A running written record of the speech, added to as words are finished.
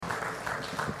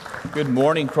Good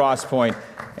morning, Crosspoint.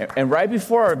 And right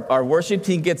before our worship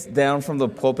team gets down from the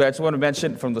pulpit, I just want to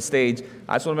mention from the stage,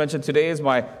 I just want to mention today is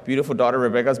my beautiful daughter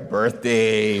Rebecca's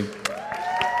birthday.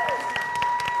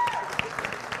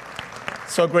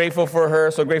 So grateful for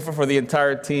her, so grateful for the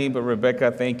entire team. But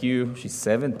Rebecca, thank you. She's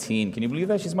 17. Can you believe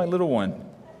that? She's my little one.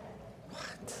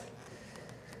 What?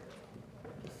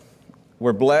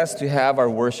 We're blessed to have our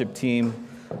worship team.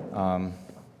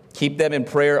 Keep them in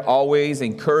prayer always.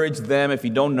 Encourage them. If you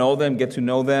don't know them, get to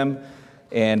know them.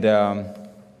 And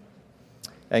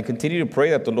continue to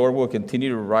pray that the Lord will continue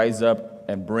to rise up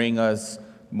and bring us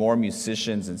more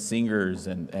musicians and singers.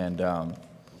 And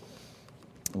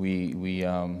we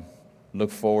look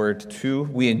forward to,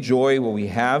 we enjoy what we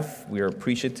have. We are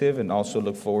appreciative and also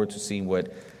look forward to seeing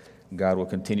what God will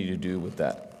continue to do with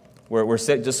that.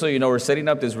 Just so you know, we're setting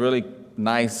up this really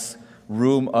nice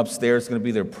room upstairs. It's going to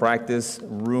be their practice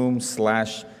room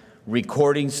 /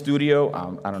 recording studio.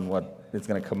 I don't know what it's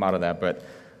going to come out of that, but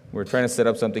we're trying to set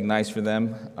up something nice for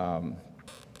them.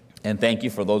 And thank you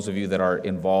for those of you that are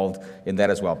involved in that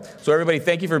as well. So everybody,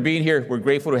 thank you for being here. We're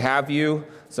grateful to have you.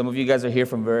 Some of you guys are here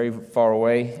from very far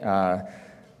away,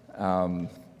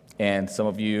 and some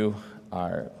of you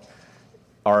are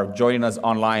joining us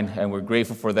online, and we're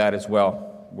grateful for that as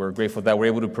well. We're grateful that we're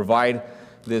able to provide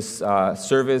this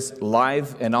service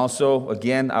live, and also,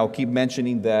 again, I'll keep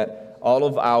mentioning that all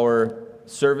of our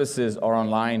services are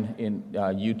online in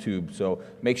YouTube. So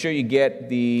make sure you get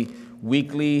the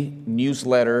weekly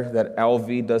newsletter that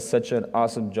LV does such an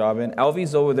awesome job in.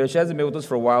 LV's over there. She hasn't been with us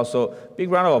for a while, so big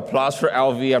round of applause for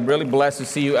LV. I'm really blessed to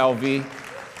see you, LV.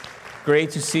 Great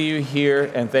to see you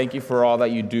here, and thank you for all that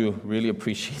you do. Really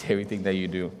appreciate everything that you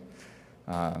do.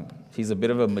 She's a bit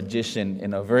of a magician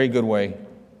in a very good way.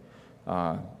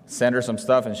 Send her some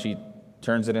stuff, and she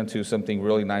turns it into something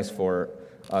really nice for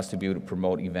us to be able to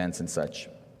promote events and such.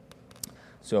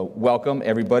 So welcome,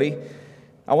 everybody.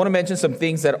 I want to mention some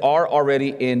things that are already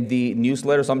in the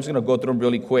newsletter, so I'm just going to go through them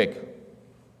really quick.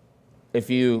 If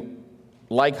you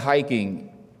like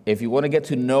hiking, if you want to get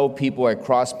to know people at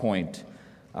Crosspoint,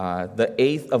 the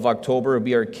 8th of October will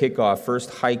be our kickoff, first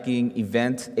hiking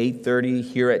event, 8:30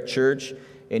 here at church.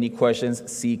 Any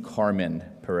questions, see Carmen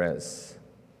Perez.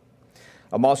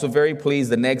 I'm also very pleased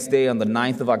the next day on the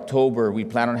 9th of October, we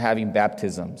plan on having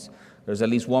baptisms. There's at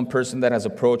least one person that has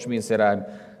approached me and said, I'm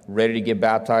ready to get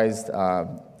baptized,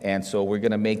 and so we're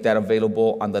going to make that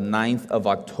available on the 9th of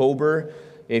October.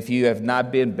 If you have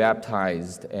not been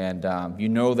baptized and you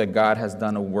know that God has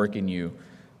done a work in you,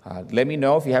 let me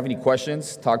know if you have any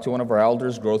questions. Talk to one of our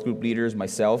elders, growth group leaders,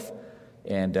 myself,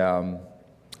 and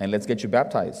let's get you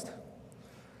baptized.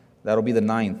 That'll be the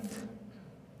 9th.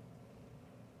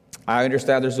 I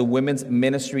understand there's a women's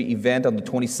ministry event on the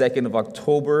 22nd of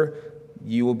October.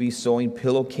 You will be sewing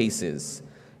pillowcases.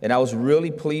 And I was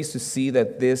really pleased to see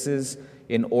that this is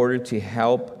in order to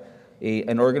help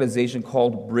an organization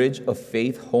called Bridge of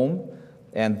Faith Home,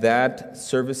 and that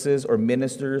services or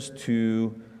ministers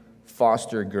to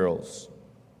foster girls.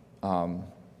 And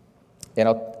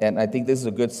I think this is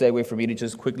a good segue for me to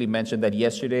just quickly mention that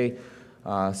yesterday,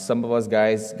 some of us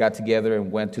guys got together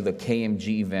and went to the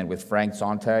KMG event with Frank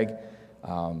Sontag.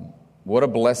 What a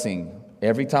blessing.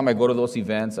 Every time I go to those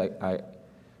events,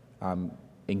 I'm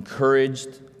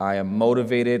encouraged, I am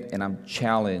motivated, and I'm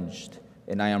challenged.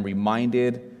 And I am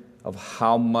reminded of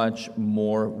how much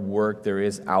more work there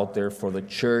is out there for the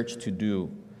church to do.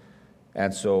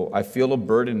 And so I feel a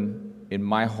burden in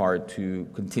my heart to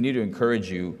continue to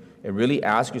encourage you and really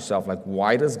ask yourself,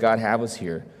 why does God have us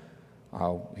here?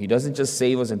 He doesn't just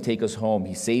save us and take us home.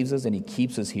 He saves us and He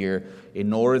keeps us here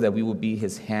in order that we will be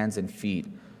His hands and feet.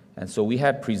 And so we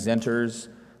had presenters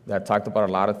that talked about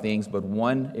a lot of things, but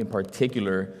one in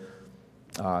particular,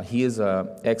 he is an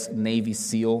ex-Navy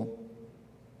SEAL.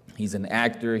 He's an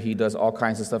actor. He does all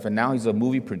kinds of stuff, and now he's a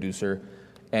movie producer.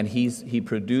 And he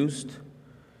produced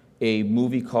a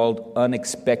movie called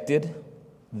Unexpected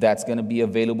that's going to be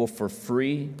available for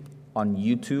free on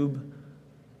YouTube.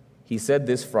 He said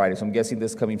this Friday, so I'm guessing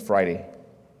this coming Friday.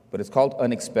 But it's called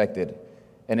Unexpected,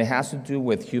 and it has to do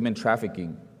with human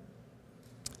trafficking.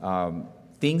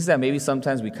 Things that maybe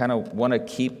sometimes we kind of want to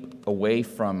keep away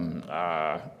from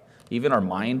even our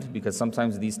mind, because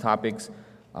sometimes these topics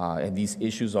and these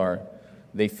issues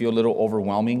they feel a little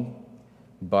overwhelming.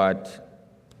 But,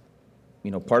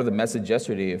 part of the message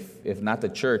yesterday, if not the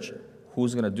church,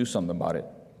 who's going to do something about it?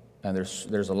 And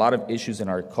there's a lot of issues in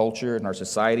our culture, in our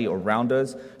society, around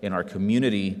us, in our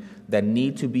community, that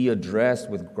need to be addressed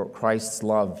with Christ's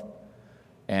love.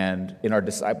 And in our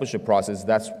discipleship process,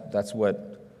 that's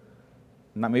what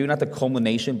maybe not the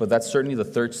culmination, but that's certainly the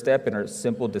third step in our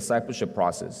simple discipleship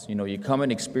process. You come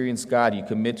and experience God, you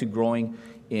commit to growing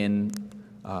in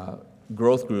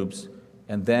growth groups,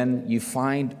 and then you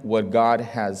find what God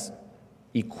has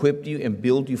equipped you and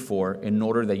built you for in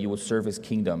order that you will serve His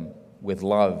kingdom with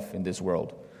love in this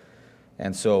world.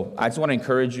 And so I just want to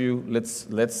encourage you,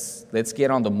 let's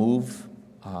get on the move.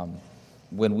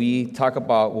 When we talk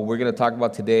about what we're going to talk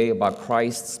about today, about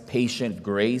Christ's patient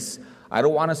grace, I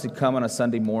don't want us to come on a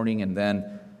Sunday morning and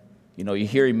then, you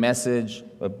hear a message,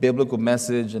 a biblical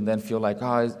message, and then feel like,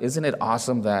 oh, isn't it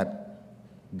awesome that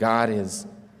God is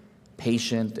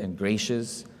patient and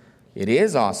gracious? It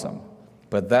is awesome,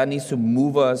 but that needs to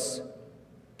move us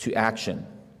to action.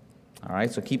 All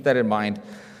right, so keep that in mind.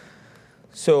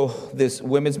 So this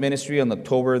women's ministry on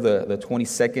October the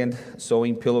 22nd,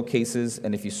 sewing pillowcases.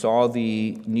 And if you saw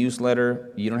the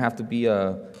newsletter, you don't have to be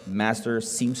a master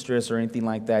seamstress or anything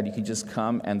like that. You can just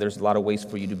come, and there's a lot of ways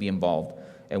for you to be involved.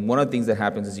 And one of the things that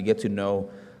happens is you get to know,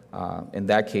 in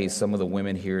that case, some of the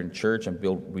women here in church and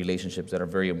build relationships that are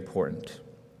very important.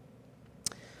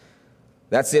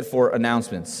 That's it for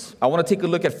announcements. I want to take a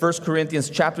look at 1 Corinthians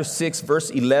chapter 6, verse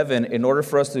 11, in order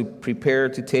for us to prepare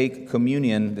to take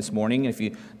communion this morning. If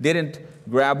you didn't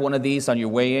grab one of these on your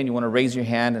way in, you want to raise your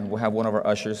hand, and we'll have one of our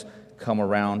ushers come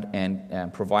around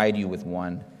and provide you with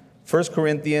one. 1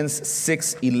 Corinthians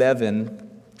 6:11.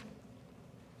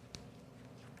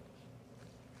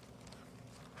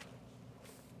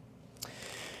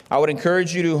 I would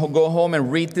encourage you to go home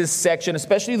and read this section,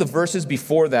 especially the verses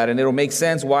before that, and it'll make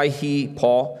sense why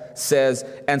Paul says,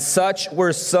 and such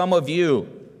were some of you.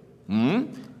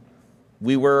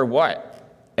 We were what?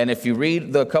 And if you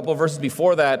read the couple of verses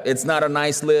before that, it's not a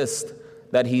nice list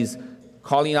that he's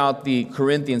calling out the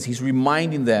Corinthians. He's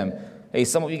reminding them, hey,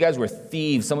 some of you guys were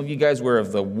thieves. Some of you guys were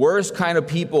of the worst kind of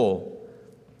people.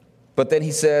 But then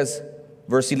he says,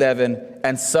 verse 11,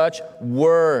 and such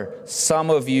were some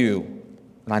of you.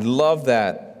 And I love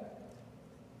that.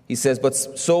 He says, but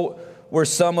so were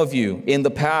some of you in the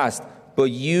past,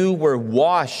 but you were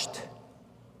washed,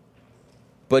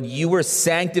 but you were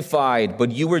sanctified,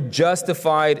 but you were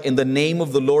justified in the name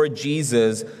of the Lord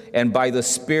Jesus and by the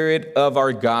Spirit of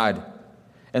our God.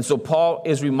 And so Paul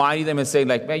is reminding them and saying,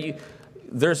 like, man,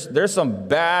 there's some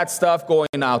bad stuff going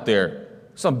out there,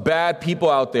 some bad people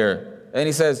out there. And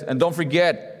he says, and don't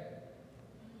forget,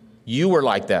 you were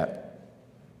like that.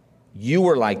 You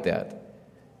were like that.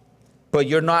 But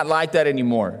you're not like that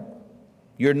anymore.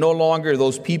 You're no longer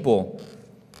those people.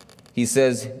 He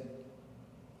says,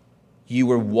 you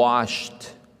were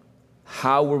washed.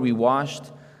 How were we washed?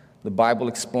 The Bible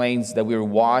explains that we were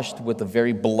washed with the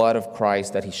very blood of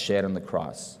Christ that He shed on the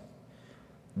cross.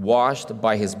 Washed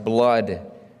by His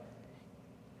blood.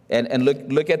 And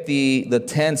look at the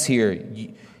tense here.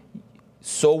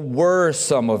 So were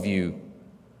some of you.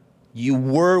 You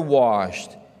were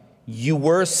washed. You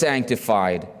were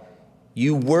sanctified.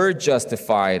 You were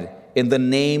justified in the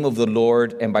name of the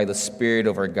Lord and by the Spirit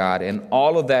of our God. And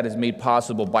all of that is made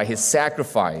possible by His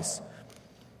sacrifice.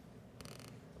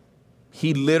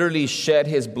 He literally shed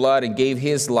His blood and gave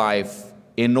His life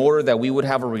in order that we would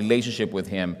have a relationship with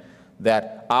Him,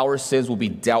 that our sins will be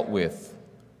dealt with.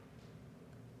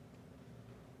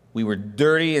 We were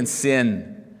dirty in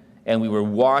sin, and we were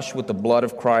washed with the blood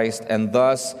of Christ, and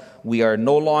thus we are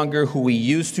no longer who we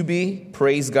used to be.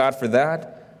 Praise God for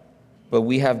that. But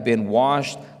we have been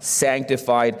washed,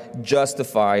 sanctified,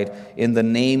 justified in the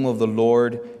name of the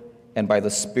Lord and by the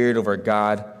Spirit of our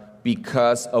God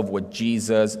because of what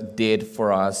Jesus did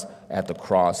for us at the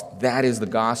cross. That is the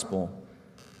gospel,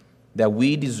 that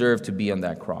we deserve to be on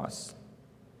that cross.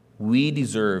 We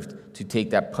deserved to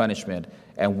take that punishment,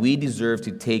 and we deserve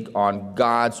to take on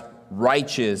God's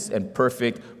righteous and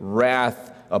perfect wrath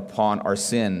upon our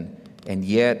sin. And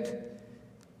yet,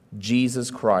 Jesus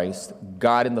Christ,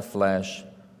 God in the flesh,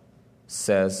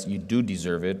 says, you do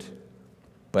deserve it,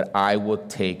 but I will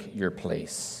take your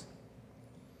place.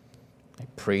 I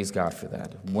praise God for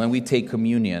that. When we take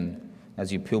communion,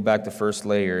 as you peel back the first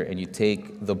layer and you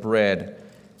take the bread,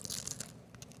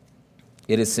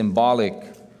 it is symbolic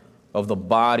of the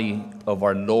body of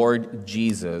our Lord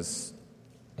Jesus,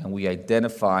 and we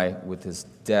identify with His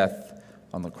death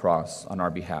on the cross on our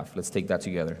behalf. Let's take that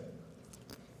together.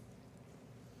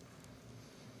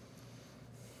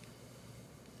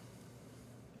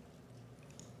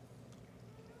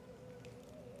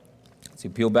 So you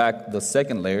peel back the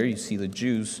second layer, you see the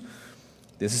juice.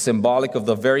 This is symbolic of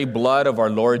the very blood of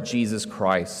our Lord Jesus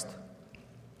Christ,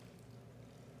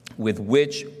 with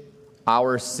which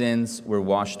our sins were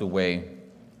washed away.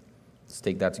 Let's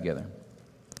take that together.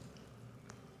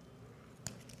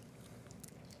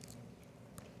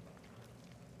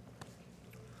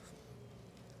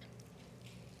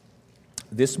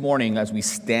 this morning, as we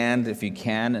stand, if you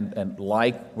can, and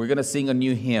we're going to sing a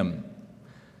new hymn.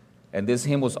 And this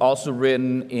hymn was also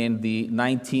written in the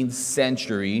 19th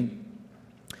century,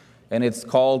 and it's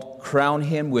called Crown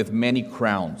Him with Many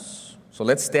Crowns. So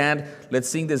let's stand, let's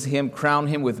sing this hymn, Crown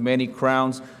Him with Many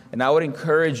Crowns. And I would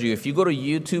encourage you, if you go to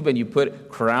YouTube and you put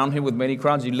Crown Him with Many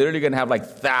Crowns, you're literally going to have like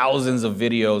thousands of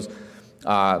videos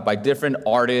by different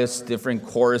artists, different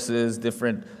choruses,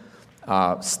 different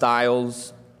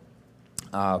styles.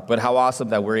 But how awesome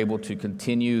that we're able to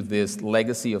continue this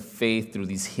legacy of faith through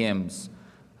these hymns.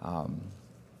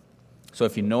 So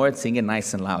if you know it, sing it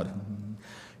nice and loud.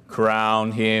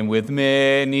 Crown him with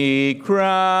many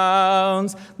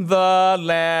crowns, the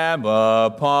Lamb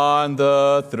upon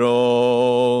the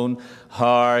throne.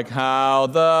 Hark how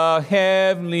the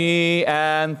heavenly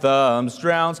anthems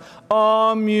drowns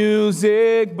all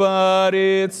music but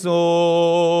its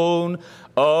own.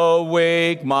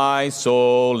 Awake, my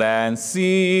soul, and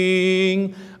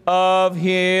sing of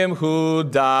him who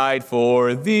died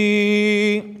for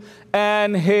thee,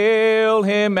 and hail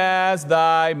him as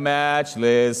thy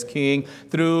matchless King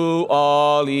through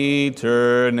all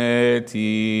eternity.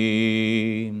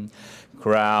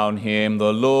 Crown him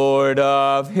the Lord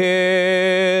of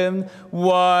heaven,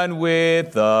 one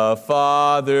with the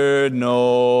Father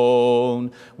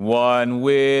known, one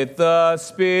with the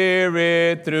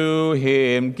Spirit through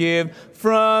him give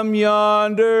from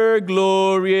yonder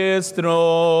glorious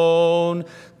throne.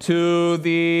 To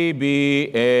thee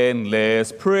be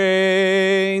endless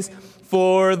praise,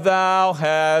 for thou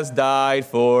hast died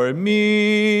for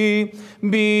me.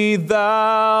 Be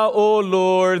thou, O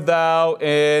Lord, thou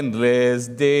endless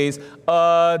days,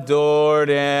 adored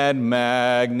and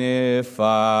magnified.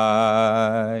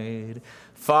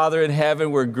 Father in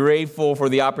heaven, we're grateful for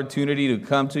the opportunity to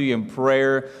come to you in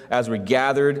prayer as we're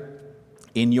gathered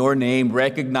in your name,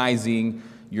 recognizing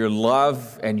your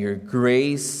love and your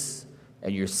grace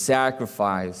and your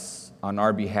sacrifice on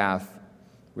our behalf.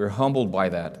 We're humbled by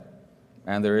that.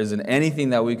 And there isn't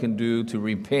anything that we can do to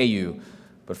repay you.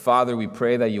 But Father, we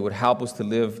pray that you would help us to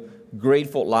live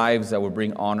grateful lives that will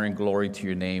bring honor and glory to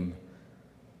your name.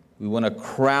 We want to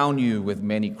crown you with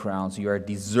many crowns. You are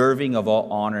deserving of all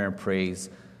honor and praise.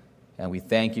 And we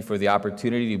thank you for the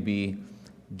opportunity to be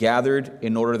gathered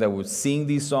in order that we would sing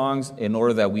these songs, in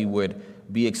order that we would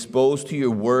be exposed to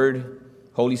your word.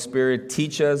 Holy Spirit,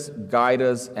 teach us, guide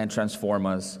us, and transform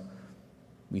us.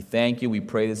 We thank you. We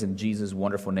pray this in Jesus'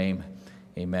 wonderful name.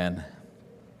 Amen.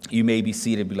 You may be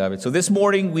seated, beloved. So this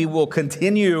morning we will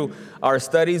continue our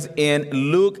studies in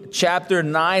Luke chapter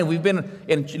 9. We've been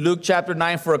in Luke chapter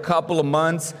 9 for a couple of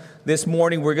months. This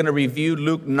morning we're going to review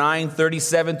Luke 9,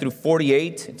 37 through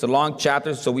 48. It's a long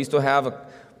chapter, so we still have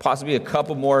possibly a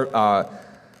couple more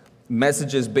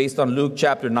messages based on Luke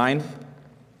chapter 9.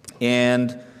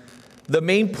 And the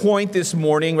main point this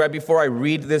morning, right before I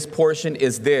read this portion,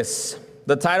 is this.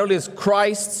 The title is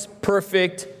Christ's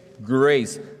Perfect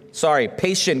Grace.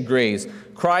 Patient grace.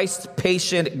 Christ's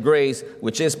patient grace,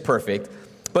 which is perfect.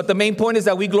 But the main point is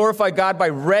that we glorify God by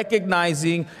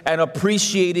recognizing and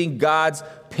appreciating God's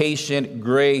patient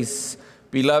grace.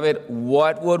 Beloved,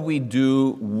 what would we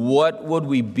do? What would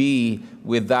we be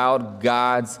without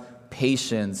God's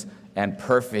patience and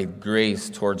perfect grace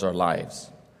towards our lives?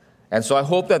 And so I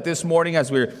hope that this morning, as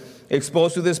we're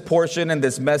exposed to this portion and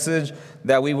this message,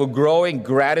 that we will grow in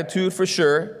gratitude for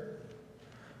sure.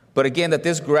 But again, that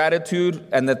this gratitude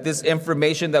and that this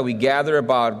information that we gather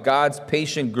about God's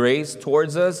patient grace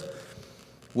towards us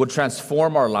will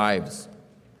transform our lives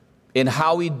in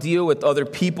how we deal with other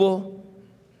people,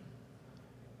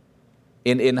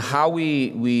 in how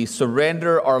we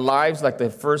surrender our lives, like the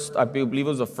first, I believe it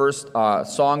was the first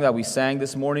song that we sang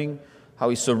this morning, how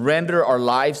we surrender our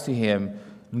lives to Him,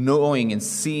 knowing and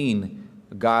seeing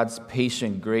God's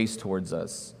patient grace towards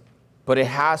us. But it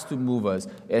has to move us.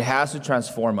 It has to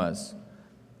transform us.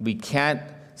 We can't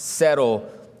settle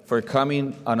for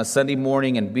coming on a Sunday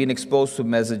morning and being exposed to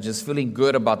messages, feeling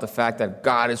good about the fact that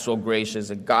God is so gracious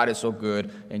and God is so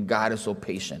good and God is so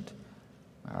patient.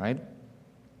 All right?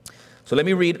 So let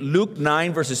me read Luke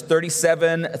 9, verses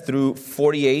 37 through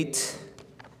 48.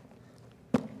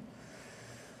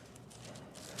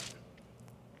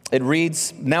 It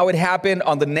reads, "Now it happened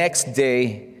on the next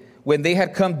day, when they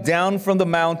had come down from the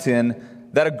mountain,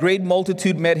 that a great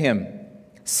multitude met him.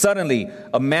 Suddenly,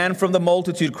 a man from the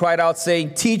multitude cried out,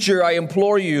 saying, 'Teacher, I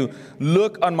implore you,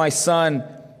 look on my son,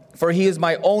 for he is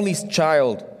my only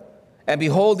child. And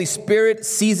behold, the spirit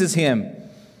seizes him,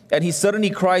 and he suddenly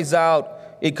cries out.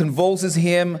 It convulses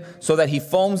him so that he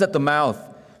foams at the mouth,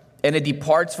 and it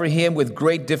departs from him with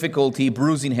great difficulty,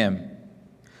 bruising him.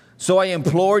 So I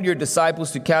implored your disciples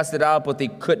to cast it out, but they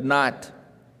could not.'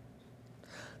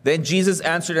 Then Jesus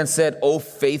answered and said, O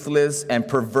faithless and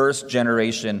perverse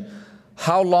generation,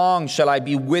 how long shall I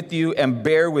be with you and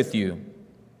bear with you?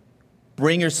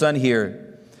 Bring your son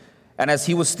here. And as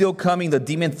he was still coming, the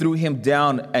demon threw him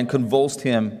down and convulsed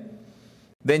him.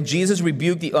 Then Jesus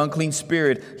rebuked the unclean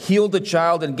spirit, healed the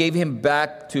child, and gave him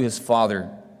back to his father.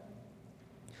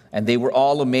 And they were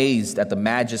all amazed at the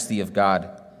majesty of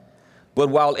God. But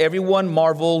while everyone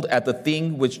marveled at the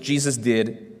thing which Jesus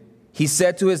did, he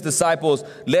said to his disciples,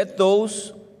 Let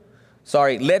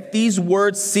these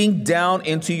words sink down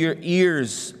into your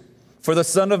ears, for the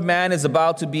Son of Man is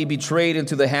about to be betrayed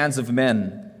into the hands of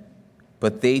men.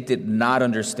 But they did not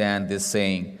understand this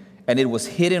saying, and it was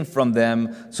hidden from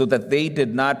them so that they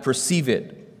did not perceive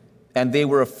it. And they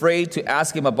were afraid to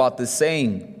ask him about this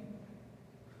saying.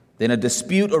 Then a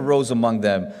dispute arose among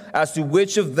them as to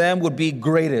which of them would be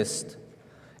greatest.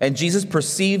 And Jesus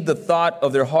perceived the thought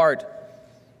of their heart,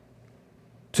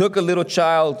 took a little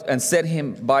child and set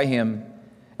him by him,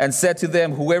 and said to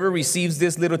them, Whoever receives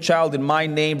this little child in my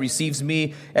name receives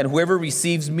me, and whoever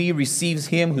receives me receives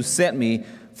him who sent me.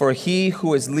 For he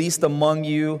who is least among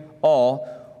you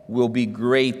all will be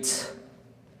great.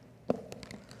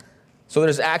 So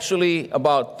there's actually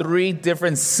about 3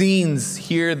 different scenes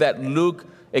here that Luke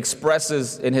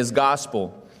expresses in his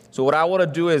gospel. So what I want to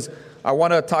do is I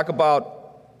want to talk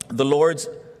about the Lord's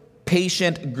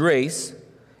patient grace,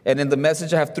 and in the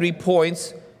message I have 3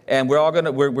 points, and what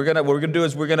we're gonna do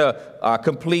is we're gonna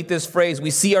complete this phrase.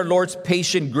 We see our Lord's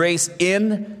patient grace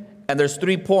in, and there's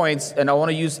 3 points, and I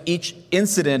want to use each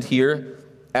incident here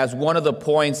as one of the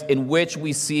points in which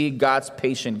we see God's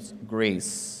patient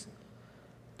grace,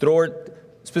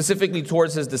 specifically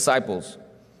towards his disciples.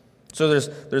 So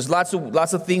there's lots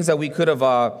of things that we could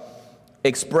have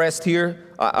expressed here.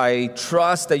 I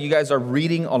trust that you guys are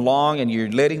reading along and you're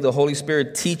letting the Holy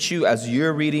Spirit teach you as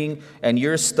you're reading and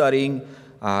you're studying.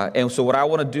 And so what I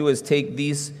want to do is take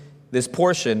this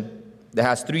portion that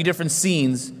has 3 different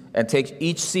scenes and take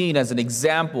each scene as an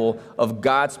example of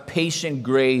God's patient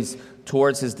grace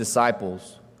towards his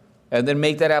disciples. And then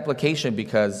make that application,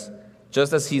 because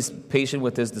just as he's patient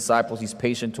with his disciples, he's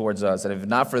patient towards us. And if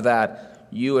not for that,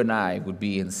 you and I would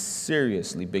be in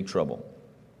seriously big trouble.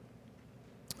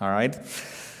 All right?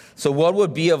 So what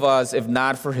would be of us if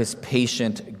not for his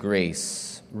patient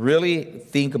grace? Really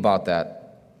think about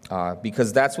that,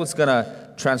 because that's what's going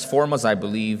to transform us, I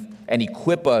believe, and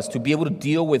equip us to be able to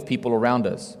deal with people around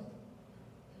us.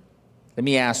 Let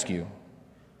me ask you,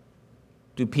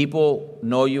 do people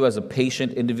know you as a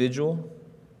patient individual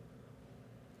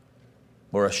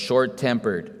or a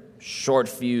short-tempered,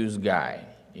 short-fused guy,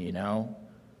 you know?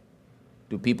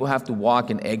 Do people have to walk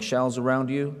in eggshells around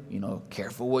you? You know,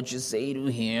 careful what you say to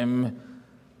him.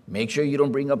 Make sure you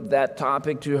don't bring up that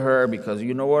topic to her, because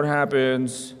you know what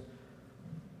happens.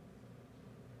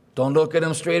 Don't look at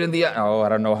him straight in the eye. Oh, I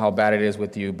don't know how bad it is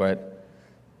with you, but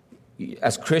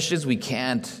as Christians, we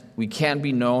can't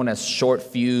be known as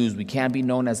short-fused. We can't be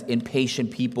known as impatient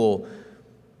people.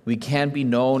 We can't be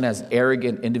known as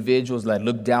arrogant individuals that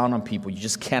look down on people. You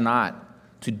just cannot.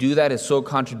 To do that is so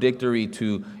contradictory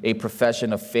to a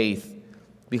profession of faith,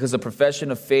 because a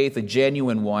profession of faith, a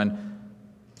genuine one,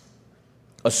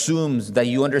 assumes that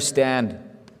you understand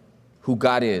who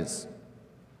God is,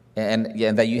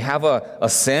 and that you have a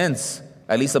sense,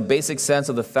 at least a basic sense,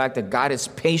 of the fact that God is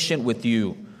patient with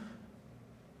you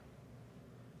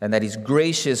and that he's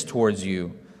gracious towards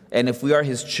you. And if we are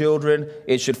his children,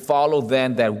 it should follow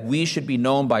then that we should be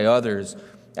known by others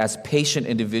as patient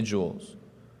individuals,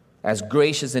 as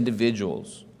gracious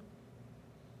individuals.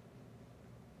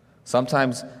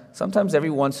 Sometimes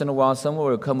every once in a while, someone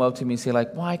will come up to me and say,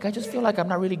 like, Mike, I just feel like I'm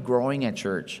not really growing at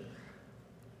church.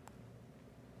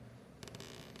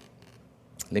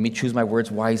 Let me choose my words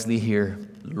wisely here.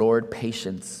 Lord,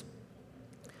 patience.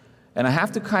 And I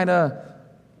have to kind of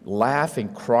laugh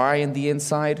and cry in the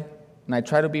inside, and I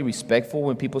try to be respectful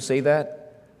when people say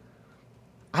that.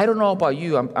 I don't know about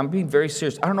you. I'm being very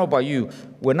serious. I don't know about you.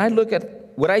 When I look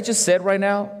at what I just said right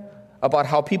now about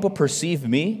how people perceive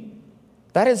me,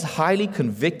 that is highly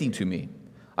convicting to me.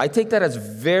 I take that as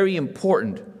very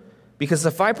important, because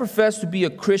if I profess to be a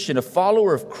Christian, a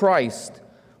follower of Christ,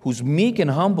 who's meek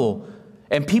and humble,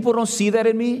 and people don't see that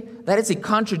in me, that is a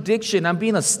contradiction. I'm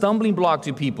being a stumbling block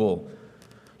to people.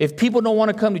 If people don't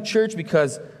want to come to church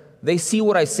because they see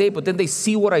what I say, but then they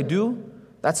see what I do,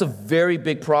 that's a very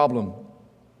big problem.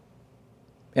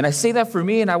 And I say that for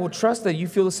me, and I will trust that you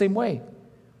feel the same way.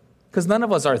 Because none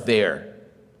of us are there.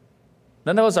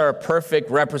 None of us are a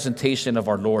perfect representation of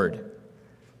our Lord.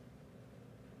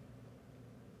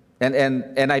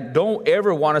 And I don't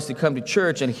ever want us to come to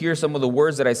church and hear some of the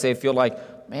words that I say, feel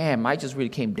like, man, Mike just really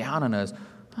came down on us.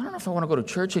 I don't know if I want to go to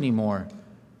church anymore.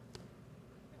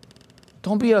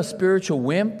 Don't be a spiritual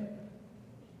wimp.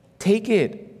 Take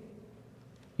it.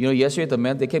 You know, yesterday at the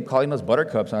men, they kept calling us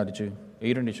buttercups, huh? Did you?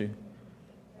 Adrian, did you?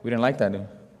 We didn't like that, dude.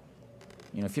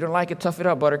 You know, if you don't like it, tough it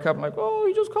out, buttercup. I'm like, oh,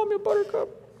 you just called me a buttercup.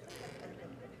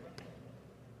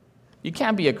 You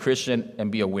can't be a Christian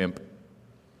and be a wimp.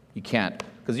 You can't.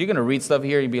 Because you're going to read stuff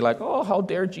here and be like, oh, how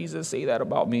dare Jesus say that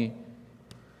about me?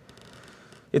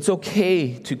 It's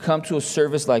okay to come to a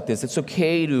service like this. It's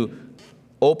okay to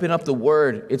open up the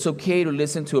Word. It's okay to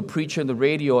listen to a preacher on the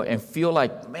radio and feel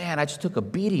like, man, I just took a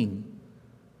beating.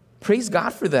 Praise God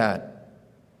for that.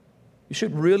 You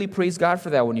should really praise God for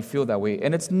that when you feel that way.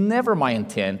 And it's never my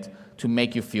intent to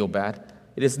make you feel bad.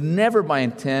 It is never my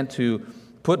intent to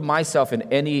put myself in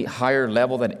any higher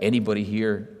level than anybody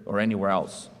here or anywhere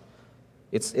else.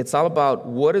 It's all about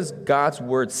what does God's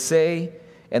Word say,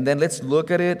 and then let's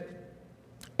look at it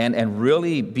and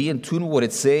really be in tune with what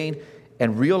it's saying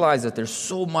and realize that there's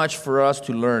so much for us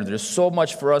to learn. There's so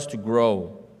much for us to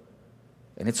grow.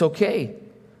 And it's okay.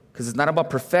 Because it's not about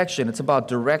perfection, it's about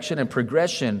direction and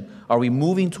progression. Are we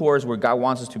moving towards where God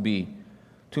wants us to be?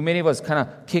 Too many of us kind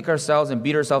of kick ourselves and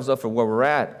beat ourselves up for where we're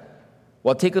at.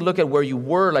 Well, take a look at where you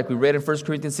were, like we read in 1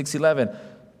 Corinthians 6:11.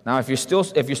 Now, if you're still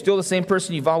the same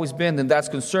person you've always been, then that's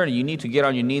concerning. You need to get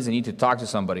on your knees and you need to talk to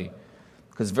somebody.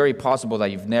 Because it's very possible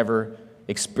that you've never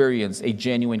experienced a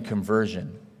genuine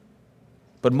conversion.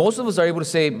 But most of us are able to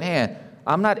say, man,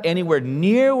 I'm not anywhere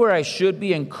near where I should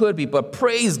be and could be, but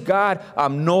praise God,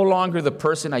 I'm no longer the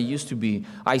person I used to be.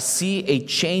 I see a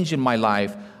change in my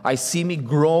life. I see me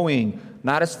growing,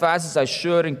 not as fast as I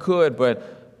should and could,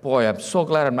 but boy, I'm so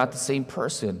glad I'm not the same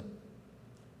person.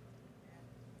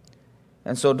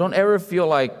 And so don't ever feel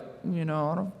like,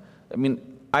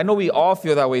 I know we all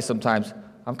feel that way sometimes.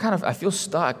 I feel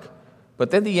stuck. But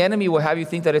then the enemy will have you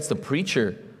think that it's the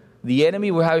preacher. The enemy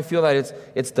will have you feel that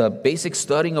it's the basic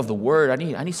studying of the Word. I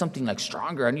need something like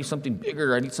stronger. I need something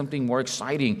bigger. I need something more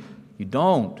exciting. You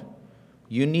don't.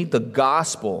 You need the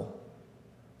gospel.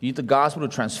 You need the gospel to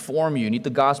transform you. You need the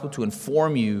gospel to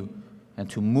inform you and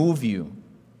to move you.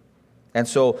 And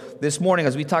so this morning,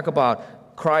 as we talk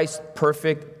about Christ's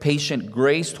perfect, patient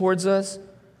grace towards us,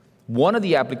 one of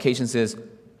the applications is,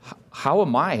 how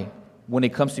am I when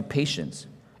it comes to patience?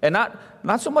 And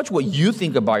not so much what you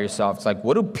think about yourself. It's like,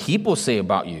 what do people say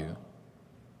about you?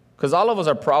 Because all of us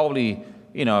are probably,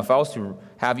 if I was to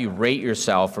have you rate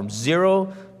yourself from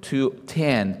 0 to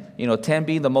 10, 10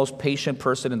 being the most patient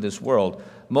person in this world,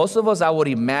 most of us, I would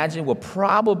imagine, will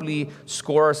probably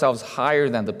score ourselves higher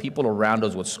than the people around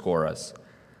us would score us.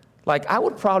 Like, I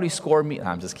would probably score me.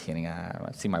 I'm just kidding.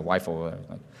 I see my wife over there.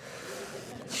 Like,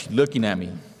 she's looking at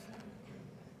me.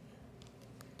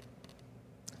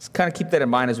 Let's kind of keep that in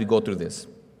mind as we go through this.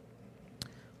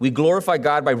 We glorify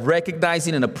God by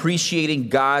recognizing and appreciating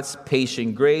God's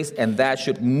patient grace, and that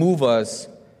should move us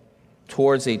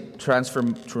towards a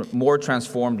more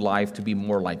transformed life to be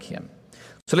more like Him.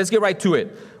 So let's get right to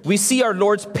it. We see our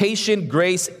Lord's patient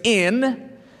grace in,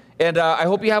 and I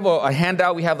hope you have a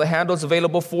handout. We have the handouts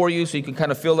available for you so you can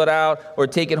kind of fill it out or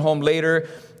take it home later.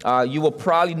 You will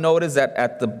probably notice that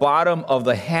at the bottom of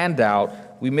the handout,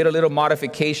 we made a little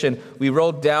modification. We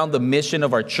wrote down the mission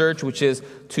of our church, which is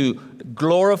to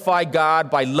glorify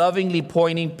God by lovingly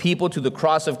pointing people to the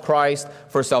cross of Christ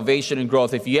for salvation and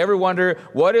growth. If you ever wonder,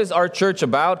 what is our church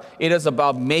about? It is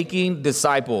about making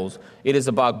disciples. It is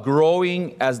about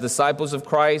growing as disciples of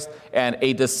Christ, and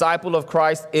a disciple of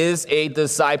Christ is a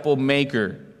disciple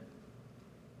maker.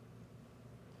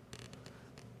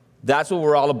 That's what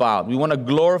we're all about. We want to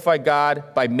glorify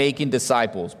God by making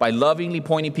disciples, by lovingly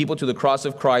pointing people to the cross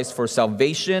of Christ for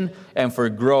salvation and for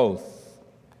growth.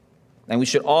 And we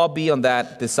should all be on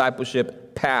that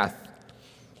discipleship path.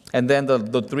 And then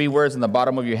the three words in the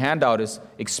bottom of your handout is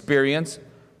experience,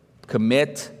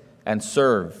 commit, and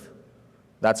serve.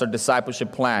 That's our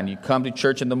discipleship plan. You come to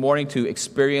church in the morning to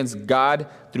experience God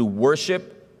through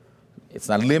worship. It's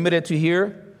not limited to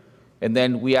here. And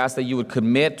then we ask that you would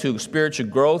commit to spiritual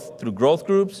growth through growth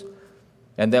groups.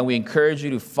 And then we encourage you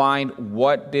to find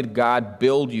what did God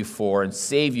build you for and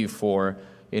save you for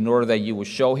in order that you will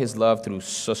show His love through a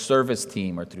service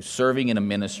team or through serving in a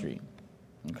ministry.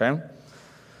 Okay?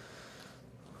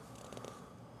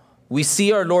 We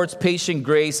see our Lord's patient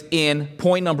grace in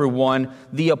point number 1,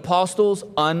 the apostles'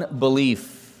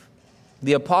 unbelief.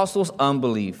 The apostles'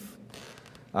 unbelief.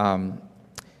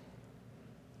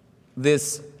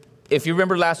 If you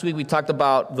remember last week, we talked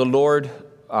about the Lord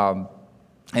and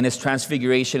His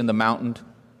transfiguration in the mountain.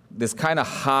 This kind of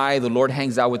high, the Lord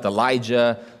hangs out with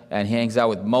Elijah and He hangs out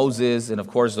with Moses. And of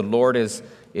course, the Lord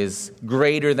is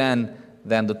greater than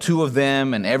than the two of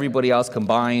them and everybody else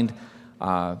combined.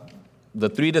 The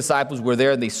three disciples were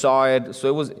there and they saw it. So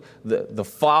it was the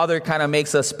Father kind of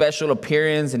makes a special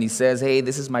appearance and he says, hey,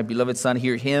 this is my beloved Son,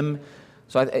 hear him.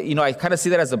 So I kind of see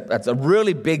that as a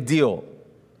really big deal.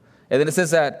 And then it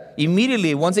says that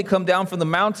immediately, once they come down from the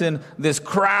mountain, this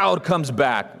crowd comes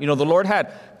back. The Lord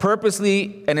had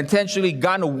purposely and intentionally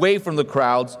gotten away from the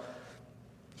crowds.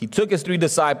 He took his three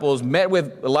disciples, met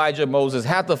with Elijah, Moses,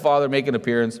 had the Father make an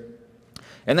appearance.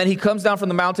 And then he comes down from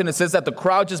the mountain and says that the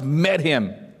crowd just met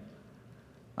him.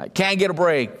 I can't get a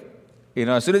break.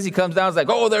 As soon as he comes down, it's like,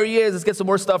 oh, there he is. Let's get some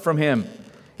more stuff from him.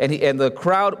 And the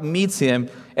crowd meets him.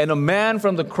 And a man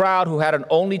from the crowd who had an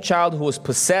only child who was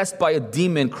possessed by a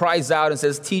demon cries out and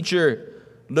says, teacher,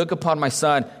 look upon my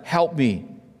son. Help me.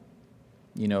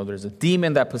 There's a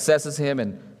demon that possesses him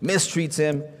and mistreats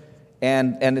him.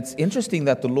 And it's interesting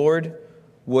that the Lord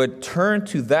would turn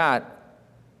to that,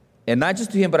 and not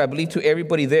just to him, but I believe to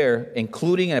everybody there,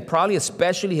 including and probably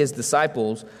especially his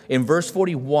disciples, in verse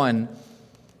 41.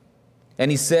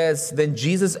 And he says, then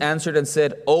Jesus answered and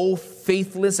said, O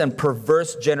faithless and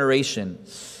perverse generation,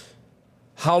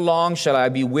 how long shall I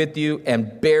be with you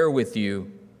and bear with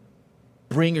you?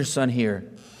 Bring your son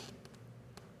here.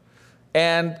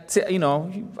 And,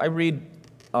 I read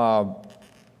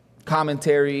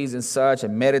commentaries and such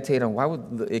and meditate on why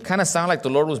would it kind of sound like the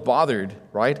Lord was bothered,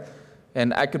 right?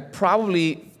 And I could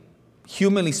probably,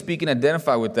 humanly speaking,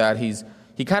 identify with that.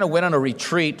 He kind of went on a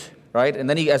retreat, right? And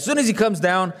then as soon as he comes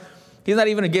down, he's not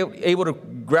even able to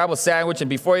grab a sandwich. And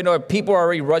before you know it, people are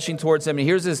already rushing towards him. And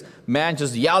here's this man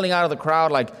just yelling out of the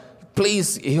crowd, like,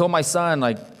 please heal my son.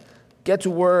 Like, get to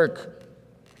work.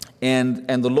 And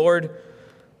the Lord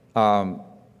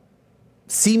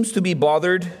seems to be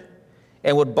bothered.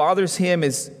 And what bothers him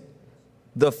is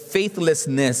the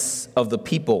faithlessness of the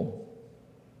people.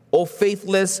 O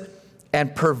faithless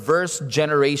and perverse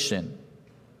generation.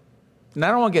 And I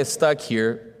don't want to get stuck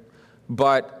here,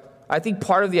 but I think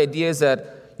part of the idea is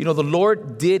that, the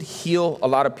Lord did heal a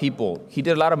lot of people. He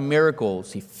did a lot of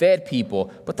miracles. He fed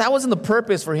people. But that wasn't the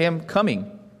purpose for him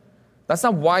coming. That's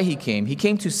not why he came. He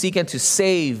came to seek and to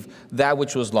save that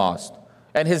which was lost.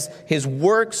 And his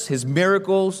works, his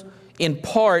miracles, in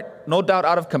part, no doubt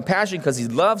out of compassion because he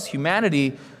loves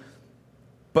humanity,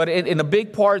 but in a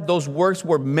big part, those works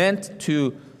were meant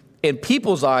to, in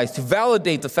people's eyes, to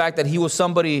validate the fact that he was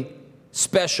somebody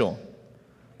special.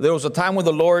 There was a time when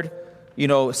the Lord,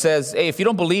 says, hey, if you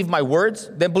don't believe my words,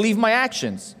 then believe my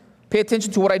actions. Pay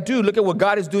attention to what I do. Look at what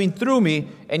God is doing through me,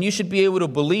 and you should be able to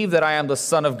believe that I am the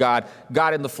Son of God,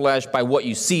 God in the flesh, by what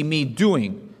you see me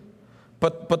doing.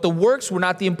 But the works were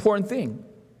not the important thing.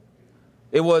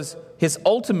 It was his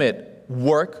ultimate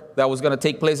work that was going to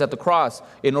take place at the cross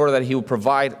in order that he would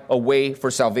provide a way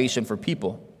for salvation for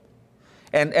people.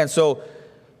 And so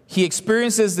he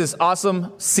experiences this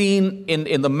awesome scene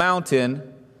in the mountain.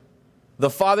 The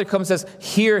Father comes and says,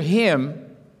 hear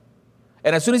him.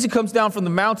 And as soon as he comes down from the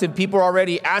mountain, people are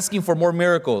already asking for more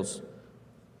miracles.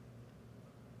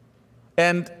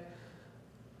 And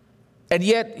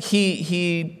yet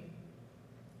he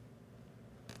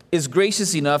is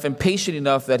gracious enough and patient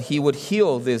enough that he would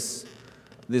heal this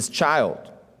child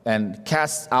and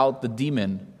cast out the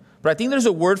demon. But I think there's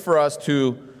a word for us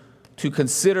to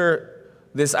consider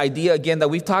this idea again that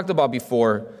we've talked about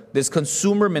before, this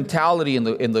consumer mentality in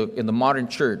the modern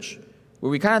church, where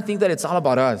we kind of think that it's all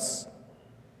about us.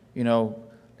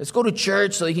 Let's go to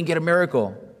church so you can get a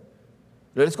miracle.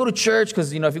 Let's go to church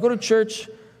because, if you go to church,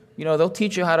 they'll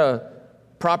teach you how to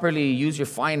properly use your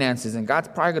finances, and God's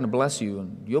probably going to bless you,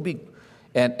 and you'll be,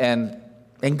 and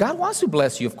God wants to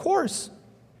bless you, of course.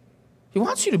 He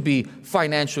wants you to be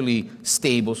financially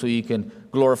stable so you can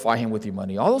glorify him with your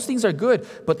money. All those things are good,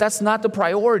 but that's not the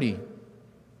priority.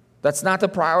 That's not the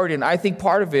priority, and I think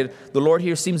part of it, the Lord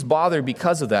here seems bothered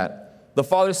because of that. The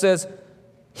Father says,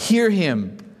 hear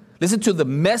him. Listen to the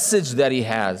message that he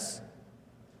has.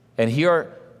 And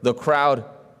hear the crowd,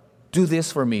 do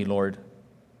this for me, Lord.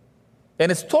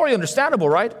 And it's totally understandable,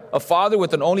 right? A father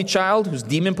with an only child who's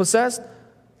demon-possessed.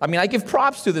 I give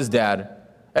props to this dad.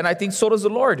 And I think so does the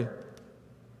Lord.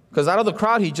 Because out of the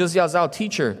crowd, he just yells out,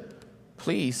 teacher,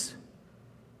 please.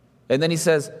 And then he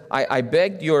says, I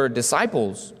begged your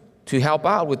disciples to help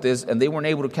out with this, and they weren't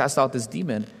able to cast out this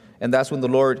demon. And that's when the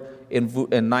Lord in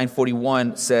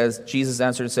 9:41 says, Jesus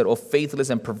answered and said, O faithless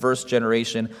and perverse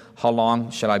generation, how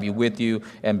long shall I be with you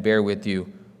and bear with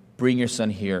you? Bring your son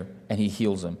here. And he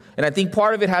heals them. And I think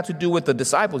part of it had to do with the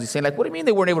disciples. He's saying, what do you mean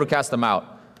they weren't able to cast them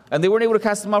out? And they weren't able to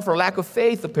cast them out for lack of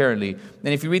faith, apparently.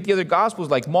 And if you read the other Gospels,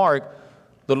 like Mark,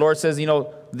 the Lord says,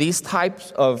 these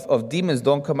types of demons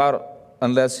don't come out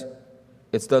unless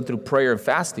it's done through prayer and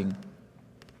fasting.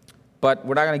 But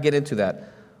we're not going to get into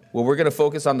that. What we're going to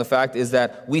focus on the fact is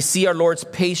that we see our Lord's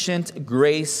patient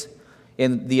grace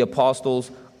in the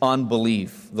apostles'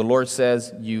 unbelief. The Lord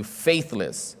says, you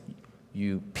faithless,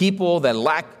 you people that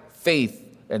lack faith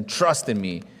and trust in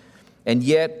me. And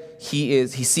yet he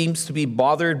seems to be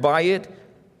bothered by it,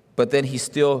 but then he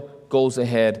still goes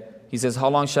ahead. He says, how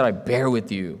long shall I bear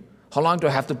with you? How long do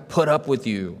I have to put up with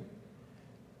you?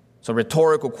 It's a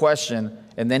rhetorical question.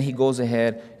 And then he goes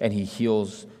ahead and he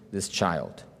heals this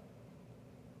child.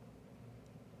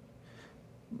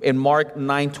 In Mark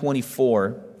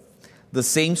 9:24, the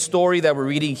same story that we're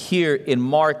reading here in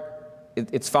Mark,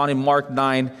 it's found in Mark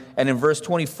 9, and in verse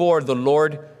 24, the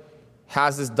Lord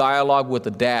has this dialogue with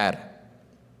the dad.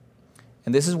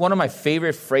 And this is one of my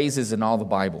favorite phrases in all the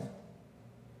Bible.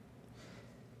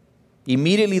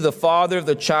 Immediately the father of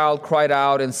the child cried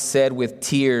out and said with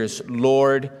tears,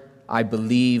 Lord, I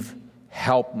believe,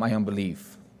 help my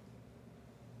unbelief.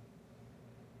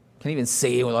 Can't even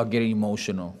say it without getting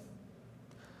emotional.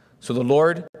 So the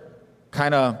Lord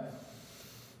kind of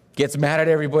gets mad at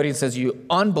everybody and says, you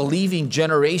unbelieving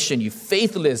generation, you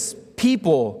faithless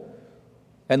people.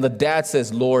 And the dad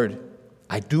says, Lord,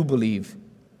 I do believe,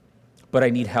 but I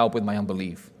need help with my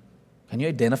unbelief. Can you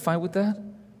identify with that?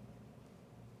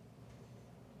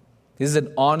 This is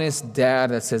an honest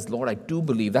dad that says, Lord, I do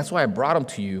believe. That's why I brought him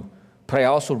to you. But I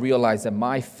also realize that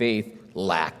my faith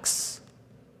lacks.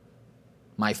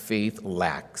 My faith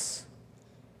lacks.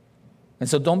 And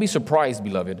so don't be surprised,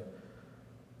 beloved.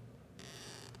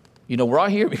 You know, we're all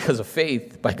here because of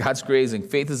faith, by God's grace, and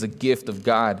faith is a gift of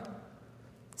God.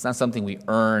 It's not something we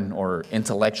earn or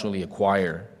intellectually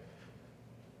acquire.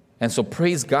 And so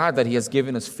praise God that he has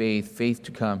given us faith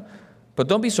to come. But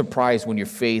don't be surprised when your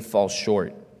faith falls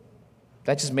short.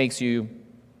 That just makes you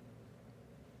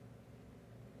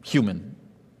human,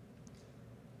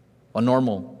 a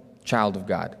normal child of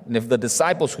God. And if the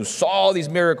disciples who saw all these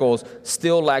miracles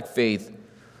still lack faith,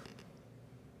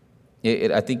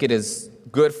 I think it is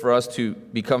good for us to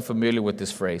become familiar with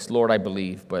this phrase, Lord, I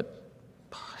believe, but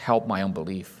help my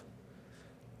unbelief.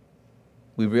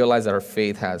 We realize that our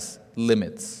faith has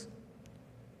limits.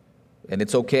 And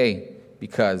it's okay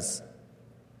because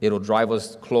it'll drive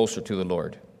us closer to the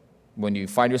Lord. When you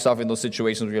find yourself in those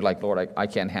situations where you're like, Lord, I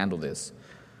can't handle this,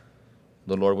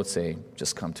 the Lord would say,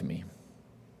 just come to me.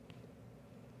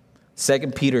 2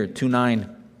 Peter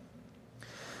 2:9.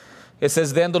 It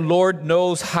says, then the Lord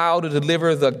knows how to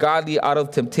deliver the godly out of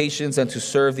temptations and to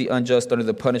serve the unjust under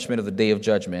the punishment of the day of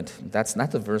judgment. That's not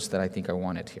the verse that I think I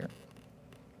wanted here.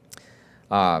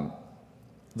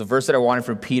 The verse that I wanted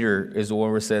from Peter is the one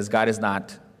where it says, God is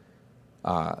not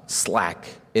slack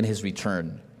in his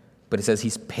return, but it says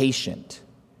he's patient.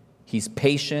 He's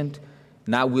patient,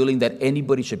 not willing that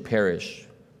anybody should perish,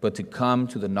 but to come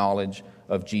to the knowledge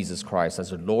of Jesus Christ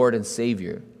as their Lord and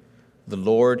Savior. The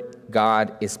Lord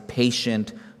God is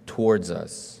patient towards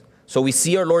us. So we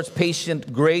see our Lord's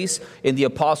patient grace in the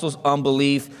apostles'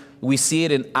 unbelief. We see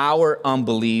it in our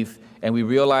unbelief, and we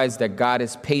realize that God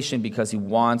is patient because he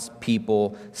wants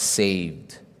people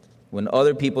saved. When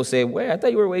other people say, wait, I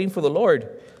thought you were waiting for the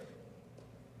Lord.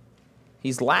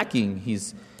 He's lacking,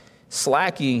 he's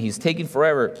slacking, he's taking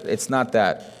forever. It's not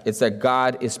that. It's that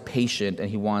God is patient and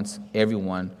he wants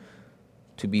everyone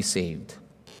to be saved.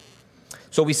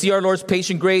 So we see our Lord's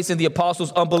patient grace in the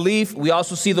apostles' unbelief. We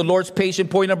also see the Lord's patient,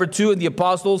 point number 2, in the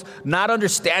apostles not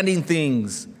understanding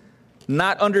things.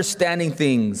 Not understanding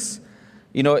things.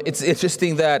 You know, it's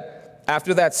interesting that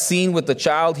after that scene with the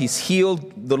child, he's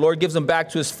healed. The Lord gives him back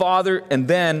to his father. And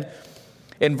then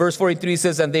in verse 43, it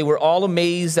says, and they were all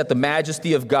amazed at the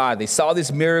majesty of God. They saw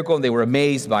this miracle and they were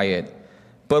amazed by it.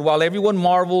 But while everyone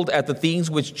marveled at the things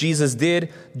which Jesus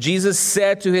did, Jesus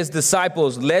said to his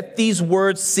disciples, let these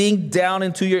words sink down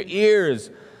into your ears.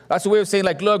 That's a way of saying,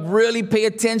 like, look, really pay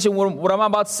attention. What I'm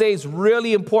about to say is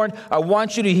really important. I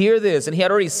want you to hear this. And he had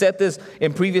already said this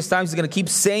in previous times. He's going to keep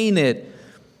saying it.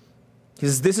 He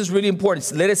says, this is really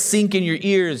important. Let it sink in your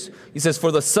ears. He says,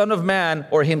 for the Son of Man,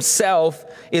 or himself,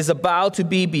 is about to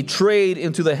be betrayed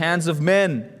into the hands of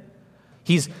men.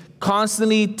 He's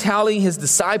constantly telling his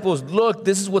disciples, look,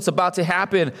 this is what's about to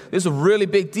happen. This is a really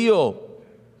big deal.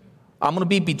 I'm going to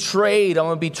be betrayed. I'm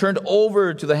going to be turned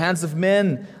over to the hands of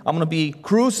men. I'm going to be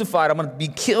crucified. I'm going to be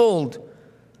killed.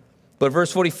 But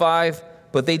verse 45,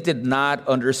 but they did not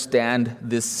understand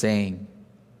this saying.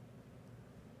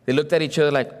 They looked at each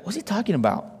other like, what's he talking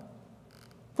about?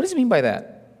 What does he mean by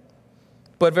that?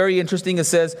 But very interesting, it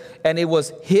says, and it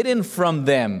was hidden from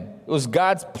them. It was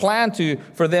God's plan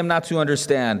for them not to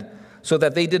understand, so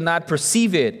that they did not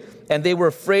perceive it. And they were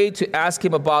afraid to ask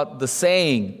him about the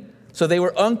saying. So they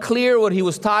were unclear what he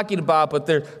was talking about, but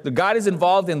the God is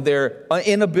involved in their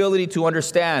inability to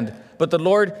understand. But the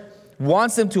Lord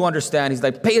wants them to understand. He's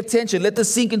like, pay attention. Let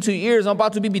this sink into your ears. I'm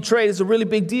about to be betrayed. It's a really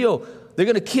big deal. They're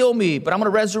going to kill me, but I'm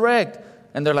going to resurrect.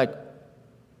 And they're like,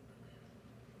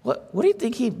 what do you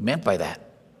think he meant by that?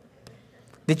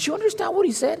 Did you understand what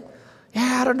he said?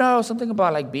 Yeah, I don't know. Something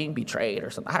about like being betrayed or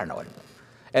something. I don't know.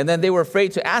 And then they were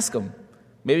afraid to ask him.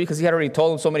 Maybe because he had already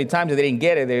told them so many times that they didn't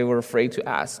get it, they were afraid to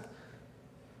ask.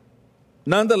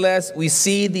 Nonetheless, we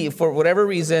see for whatever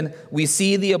reason, we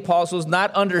see the apostles not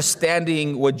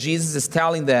understanding what Jesus is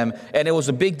telling them. And it was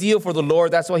a big deal for the Lord.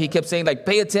 That's why he kept saying, like,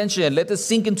 pay attention, let this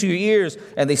sink into your ears.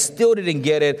 And they still didn't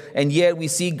get it. And yet we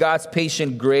see God's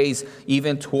patient grace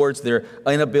even towards their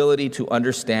inability to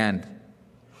understand.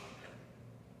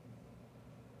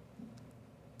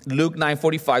 Luke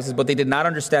 9:45 says, but they did not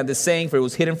understand this saying, for it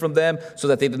was hidden from them, so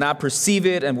that they did not perceive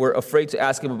it and were afraid to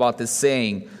ask him about this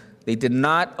saying. They did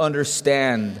not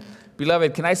understand.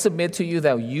 Beloved, can I submit to you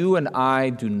that you and I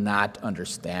do not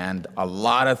understand a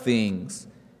lot of things?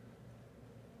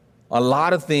 A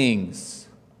lot of things.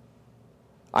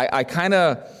 I kind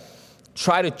of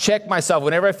try to check myself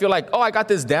whenever I feel like, oh, I got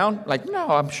this down. Like, no,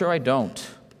 I'm sure I don't.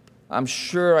 I'm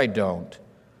sure I don't.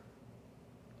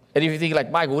 And if you think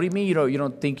like, Mike, what do you mean you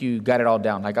don't think you got it all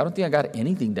down? Like, I don't think I got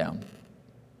anything down.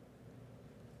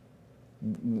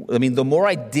 I mean, the more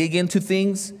I dig into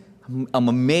things, I'm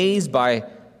amazed by,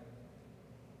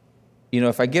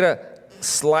 if I get a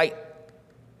slight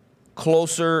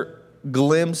closer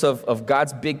glimpse of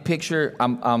God's big picture,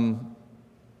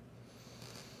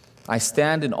 I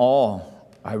stand in awe.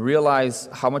 I realize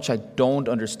how much I don't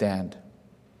understand.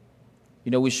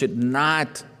 We should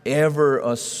not ever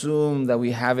assume that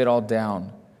we have it all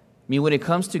down. I mean, when it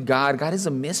comes to God, God is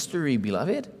a mystery,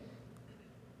 beloved.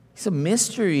 He's a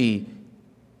mystery.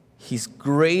 He's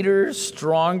greater,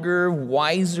 stronger,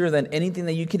 wiser than anything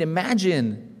that you can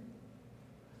imagine.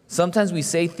 Sometimes we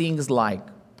say things like,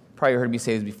 probably heard me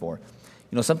say this before,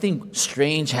 something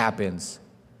strange happens,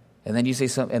 and then you say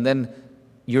something, and then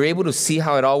you're able to see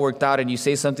how it all worked out, and you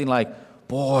say something like,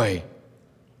 boy,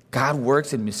 God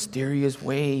works in mysterious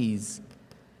ways.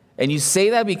 And you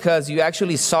say that because you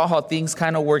actually saw how things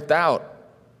kind of worked out.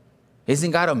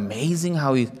 Isn't God amazing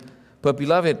how he... But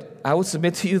beloved, I would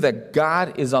submit to you that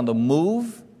God is on the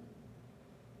move,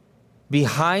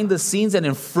 behind the scenes and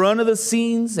in front of the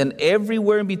scenes and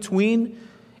everywhere in between.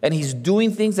 And he's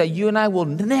doing things that you and I will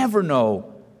never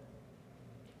know.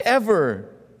 Ever.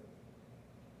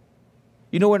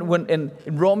 When in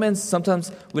Romans,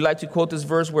 sometimes we like to quote this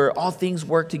verse where all things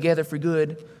work together for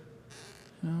good.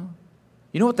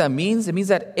 You know what that means? It means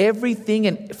that everything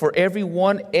and for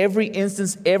everyone, every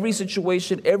instance, every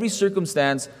situation, every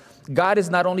circumstance, God is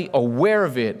not only aware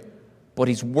of it, but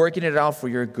he's working it out for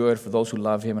your good for those who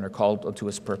love him and are called unto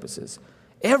his purposes.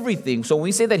 Everything. So when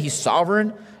we say that he's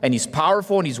sovereign and he's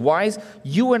powerful and he's wise,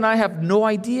 you and I have no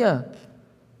idea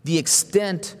the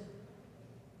extent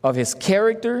of his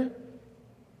character,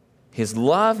 his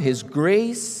love, his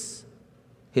grace,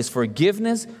 his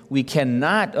forgiveness. We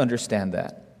cannot understand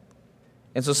that.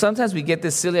 And so sometimes we get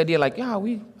this silly idea like, I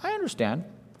understand.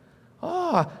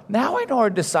 Oh, now I know our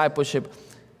discipleship.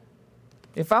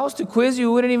 If I was to quiz you,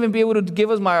 we wouldn't even be able to give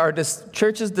us our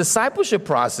church's discipleship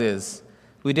process.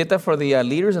 We did that for the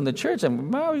leaders in the church,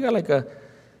 and we got like a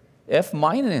F-.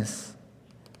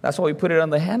 That's why we put it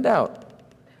on the handout.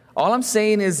 All I'm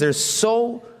saying is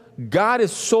God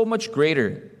is so much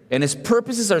greater, and his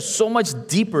purposes are so much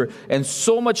deeper and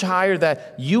so much higher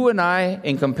that you and I,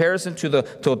 in comparison to the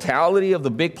totality of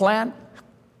the big plan,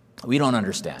 we don't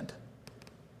understand.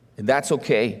 And that's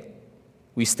okay.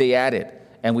 We stay at it.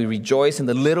 And we rejoice in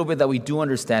the little bit that we do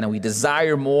understand, and we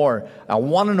desire more. I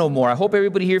want to know more. I hope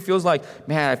everybody here feels like,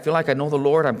 man, I feel like I know the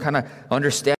Lord. I'm kind of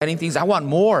understanding things. I want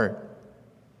more.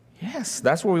 Yes,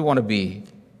 that's where we want to be.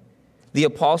 The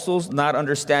apostles not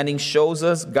understanding shows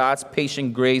us God's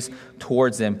patient grace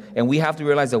towards them. And we have to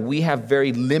realize that we have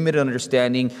very limited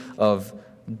understanding of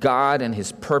God and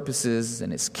his purposes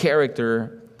and his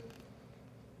character.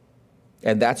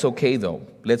 And that's okay, though.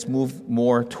 Let's move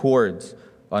more towards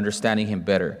understanding him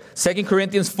better. 2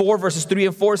 Corinthians 4 verses 3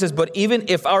 and 4 says, but even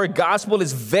if our gospel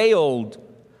is veiled,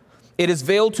 it is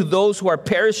veiled to those who are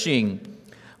perishing,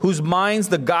 whose minds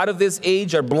the God of this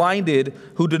age are blinded,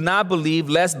 who do not believe,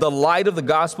 lest the light of the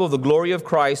gospel of the glory of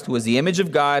Christ, who is the image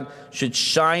of God, should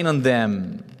shine on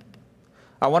them.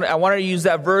 I want to use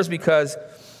that verse because,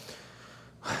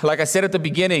 like I said at the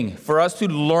beginning, for us to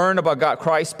learn about God,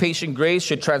 Christ's patient grace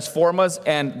should transform us,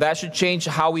 and that should change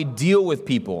how we deal with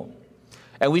people.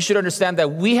 And we should understand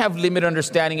that we have limited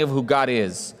understanding of who God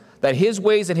is, that his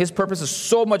ways and his purpose is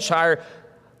so much higher.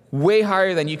 way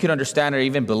higher than you can understand or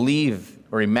even believe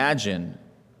or imagine.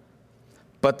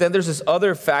 But then there's this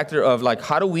other factor of like,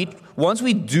 how do we, once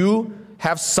we do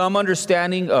have some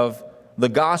understanding of the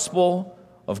gospel,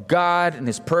 of God and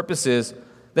his purposes,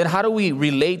 then how do we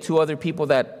relate to other people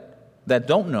that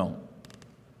don't know?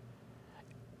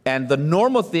 And the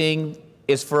normal thing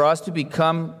is for us to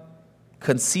become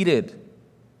conceited.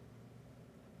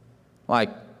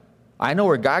 Like, I know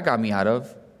where God got me out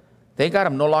of. Thank God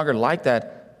I'm no longer like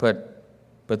that,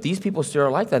 but these people still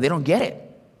are like that. They don't get it.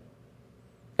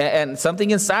 And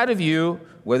something inside of you,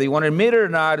 whether you want to admit it or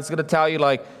not, it's going to tell you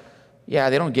like, yeah,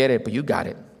 they don't get it, but you got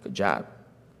it. Good job.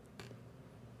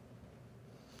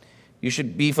 You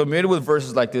should be familiar with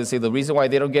verses like this. Say the reason why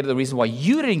they don't get it, the reason why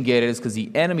you didn't get it is because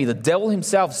the enemy, the devil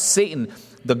himself, Satan,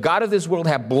 the god of this world,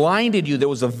 had blinded you. There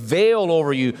was a veil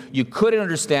over you. You couldn't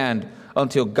understand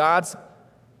until God's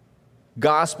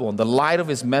gospel and the light of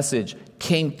his message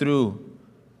came through,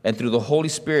 and through the Holy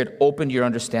Spirit opened your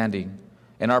understanding.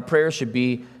 And our prayer should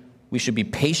be, we should be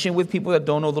patient with people that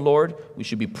don't know the Lord. We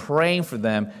should be praying for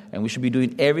them, and we should be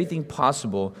doing everything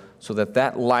possible so that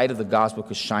that light of the gospel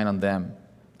could shine on them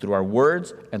through our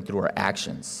words and through our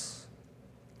actions.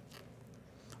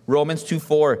 Romans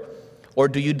 2:4, or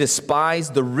do you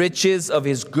despise the riches of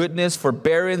his goodness,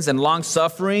 forbearance, and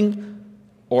long-suffering,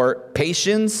 or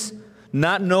patience,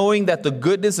 not knowing that the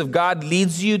goodness of God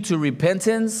leads you to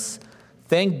repentance?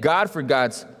 Thank God for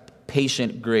God's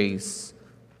patient grace.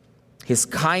 His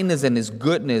kindness and his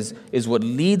goodness is what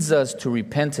leads us to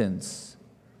repentance.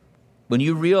 When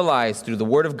you realize through the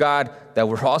word of God that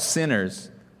we're all sinners,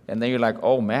 and then you're like,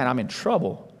 oh man, I'm in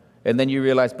trouble. And then you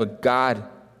realize, but God,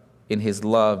 in his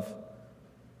love,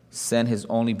 sent his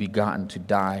only begotten to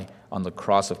die on the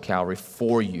cross of Calvary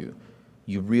for you.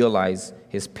 You realize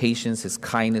his patience, his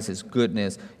kindness, his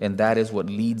goodness, and that is what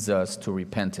leads us to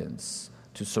repentance,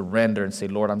 to surrender and say,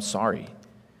 Lord, I'm sorry.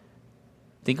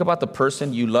 Think about the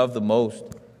person you love the most.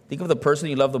 Think of the person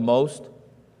you love the most,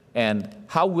 and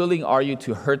how willing are you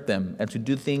to hurt them and to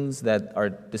do things that are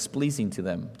displeasing to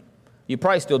them? You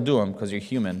probably still do them because you're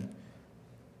human.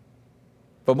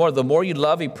 But the more you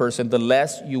love a person, the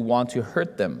less you want to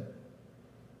hurt them.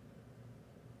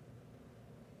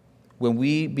 When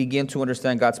we begin to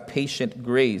understand God's patient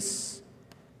grace,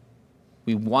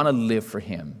 we want to live for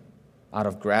him out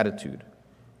of gratitude.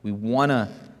 We want to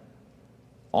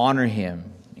honor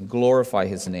him and glorify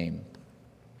his name.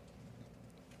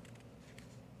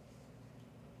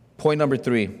 Point number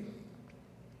 3.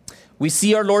 We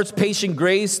see our Lord's patient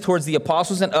grace towards the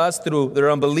apostles and us through their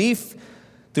unbelief,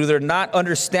 through their not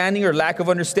understanding or lack of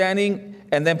understanding.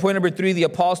 And then point number 3, the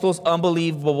apostles'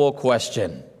 unbelievable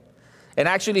question. And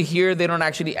actually here, they don't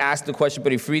actually ask the question,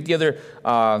 but if you read the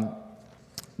other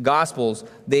Gospels,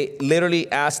 they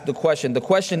literally ask the question. The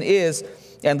question is,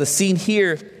 and the scene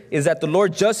here is that the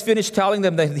Lord just finished telling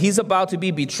them that he's about to be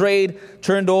betrayed,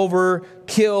 turned over,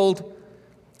 killed.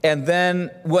 And then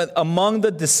among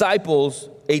the disciples,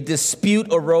 a dispute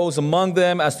arose among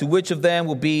them as to which of them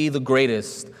will be the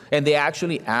greatest. And they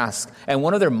actually ask. And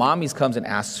one of their mommies comes and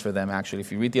asks for them, actually.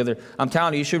 If you read the other, I'm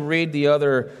telling you, you should read the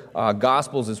other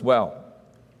Gospels as well.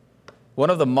 One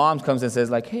of the moms comes and says,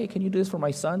 like, hey, can you do this for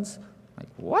my sons? Like,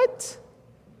 what?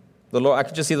 The Lord, I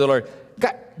could just see the Lord.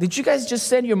 God, did you guys just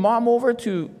send your mom over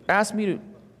to ask me to?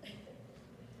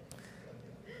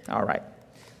 All right.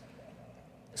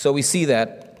 So we see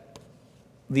that.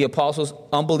 The apostles'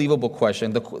 unbelievable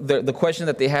question. The question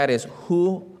that they had is,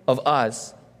 who of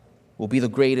us will be the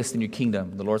greatest in your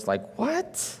kingdom? The Lord's like,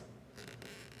 what?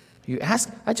 You ask?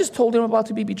 I just told him about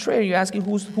to be betrayed. You're asking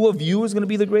who of you is going to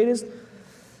be the greatest?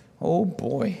 Oh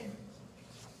boy.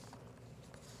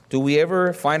 Do we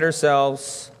ever find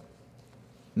ourselves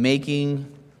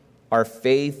making our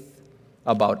faith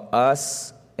about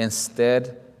us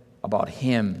instead about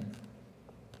him?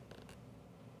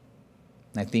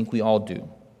 I think we all do.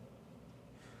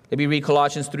 Let me read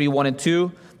Colossians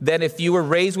 3:1-2. Then if you were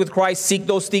raised with Christ, seek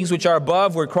those things which are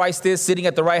above, where Christ is, sitting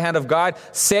at the right hand of God.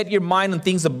 Set your mind on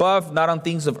things above, not on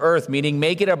things of earth, meaning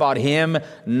make it about him,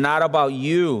 not about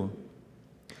you.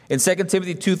 In 2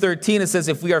 Timothy 2:13, it says,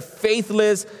 if we are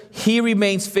faithless, he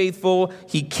remains faithful.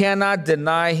 He cannot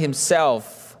deny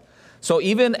himself. So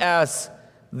even as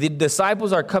the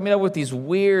disciples are coming up with these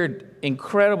weird,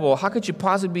 incredible, how could you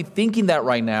possibly be thinking that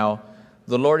right now?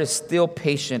 The Lord is still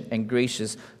patient and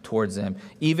gracious towards them.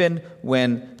 Even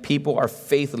when people are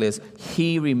faithless,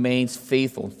 he remains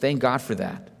faithful. Thank God for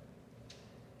that.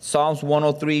 Psalms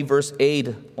 103, verse 8.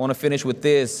 I want to finish with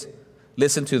this.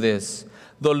 Listen to this.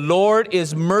 The Lord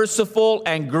is merciful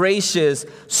and gracious,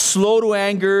 slow to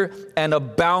anger, and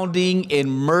abounding in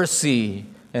mercy.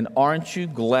 And aren't you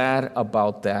glad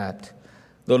about that?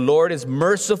 The Lord is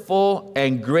merciful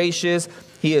and gracious.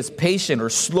 He is patient or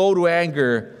slow to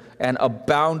anger and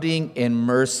abounding in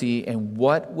mercy. And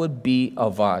what would be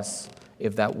of us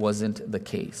if that wasn't the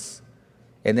case?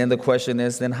 And then the question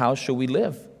is, then how should we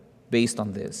live based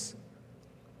on this?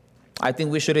 I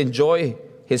think we should enjoy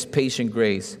his patient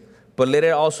grace, but let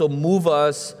it also move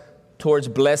us towards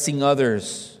blessing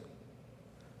others.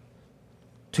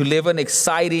 To live an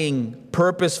exciting,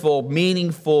 purposeful,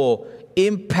 meaningful,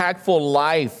 impactful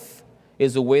life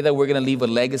is the way that we're going to leave a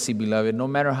legacy, beloved, no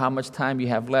matter how much time you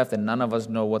have left, and none of us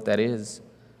know what that is.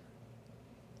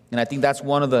 And I think that's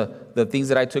one of the things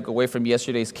that I took away from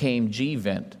yesterday's KMG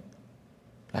event.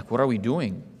 Like, what are we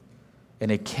doing?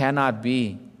 And it cannot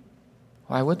be,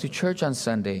 oh, I went to church on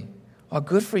Sunday. Oh,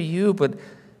 good for you. But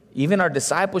even our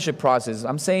discipleship process,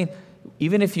 I'm saying,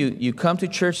 even if you come to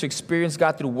church to experience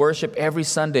God through worship every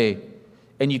Sunday,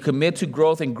 and you commit to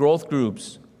growth in growth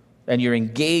groups, and you're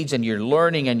engaged, and you're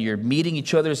learning, and you're meeting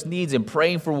each other's needs, and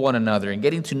praying for one another, and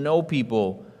getting to know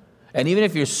people, and even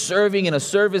if you're serving in a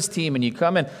service team, and you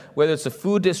come in, whether it's a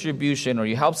food distribution, or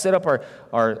you help set up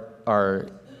our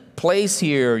place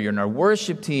here, you're in our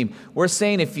worship team, we're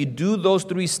saying if you do those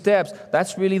 3 steps,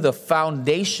 that's really the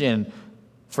foundation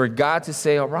for God to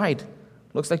say, all right,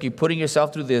 looks like you're putting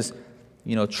yourself through this,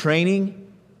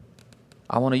 training.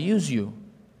 I want to use you.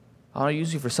 I want to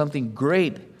use you for something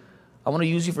great. I want to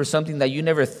use you for something that you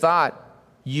never thought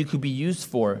you could be used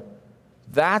for.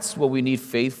 That's what we need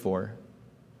faith for.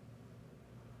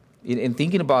 In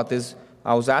thinking about this,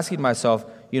 I was asking myself,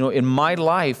 in my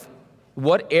life,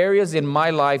 what areas in my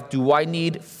life do I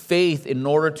need faith in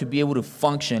order to be able to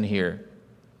function here?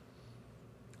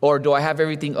 Or do I have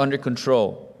everything under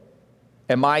control?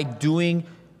 Am I doing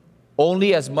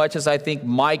only as much as I think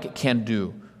Mike can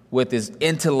do with his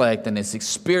intellect and his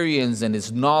experience and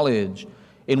his knowledge?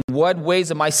 In what ways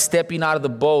am I stepping out of the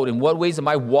boat? In what ways am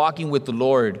I walking with the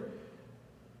Lord?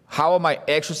 How am I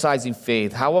exercising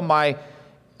faith? How am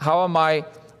I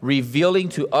revealing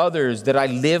to others that I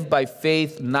live by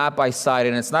faith, not by sight?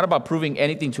 And it's not about proving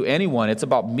anything to anyone. It's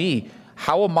about me.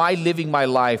 How am I living my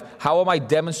life? How am I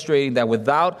demonstrating that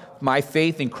without my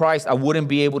faith in Christ, I wouldn't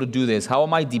be able to do this? How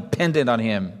am I dependent on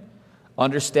him?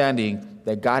 Understanding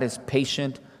that God is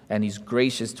patient and he's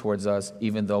gracious towards us,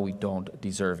 even though we don't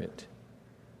deserve it.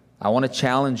 I want to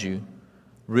challenge you.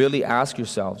 Really ask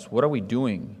yourselves, what are we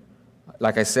doing?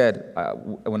 Like I said,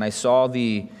 when I saw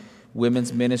the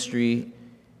women's ministry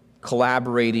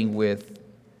collaborating with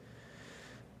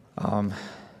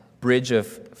Bridge of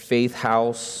Faith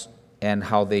House and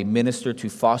how they minister to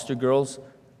foster girls,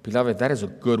 beloved, that is a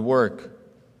good work.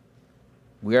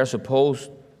 We are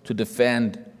supposed to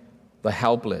defend the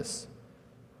helpless.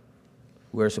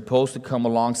 We are supposed to come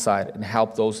alongside and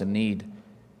help those in need.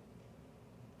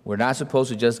 We're not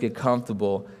supposed to just get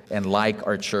comfortable and like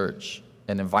our church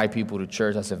and invite people to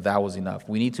church as if that was enough.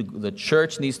 The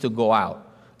church needs to go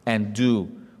out and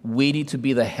do. We need to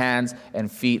be the hands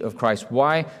and feet of Christ.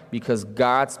 Why? Because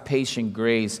God's patient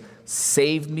grace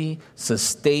saved me,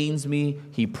 sustains me.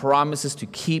 He promises to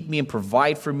keep me and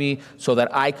provide for me so that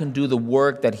I can do the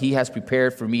work that he has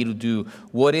prepared for me to do.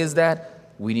 What is that?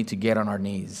 We need to get on our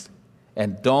knees.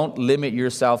 And don't limit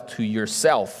yourself to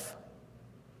yourself.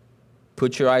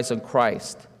 Put your eyes on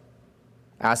Christ.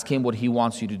 Ask him what he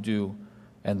wants you to do,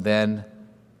 and then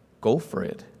go for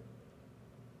it.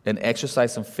 And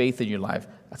exercise some faith in your life.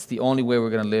 That's the only way we're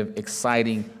going to live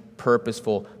exciting,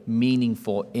 purposeful,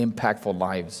 meaningful, impactful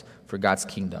lives for God's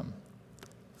kingdom,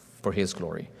 for his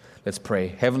glory. Let's pray.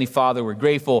 Heavenly Father, we're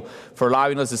grateful for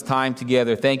allowing us this time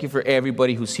together. Thank you for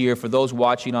everybody who's here, for those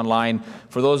watching online,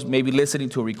 for those maybe listening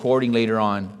to a recording later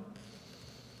on.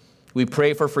 We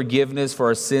pray for forgiveness for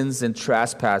our sins and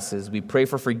trespasses. We pray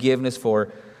for forgiveness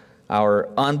for our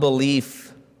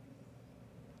unbelief,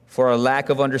 for our lack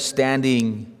of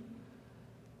understanding,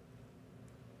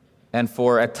 and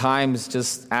for at times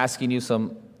just asking you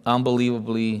some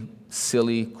unbelievably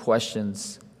silly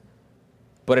questions.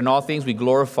 But in all things, we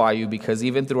glorify you because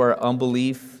even through our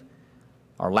unbelief,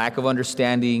 our lack of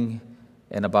understanding,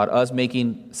 and about us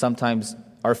making sometimes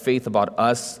our faith about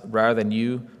us rather than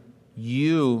you,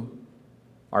 you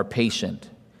are patient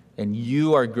and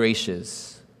you are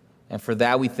gracious. And for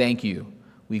that, we thank you.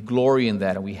 We glory in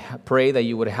that, and we pray that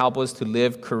you would help us to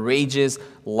live courageous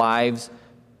lives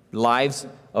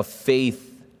of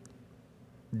faith,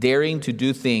 daring to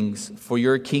do things for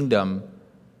your kingdom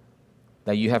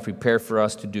that you have prepared for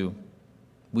us to do.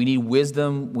 We need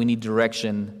wisdom, we need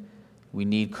direction, we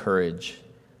need courage.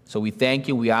 So we thank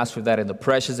you, we ask for that in the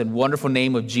precious and wonderful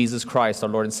name of Jesus Christ, our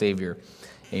Lord and Savior.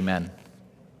 Amen.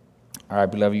 All right,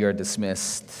 beloved, you are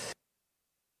dismissed.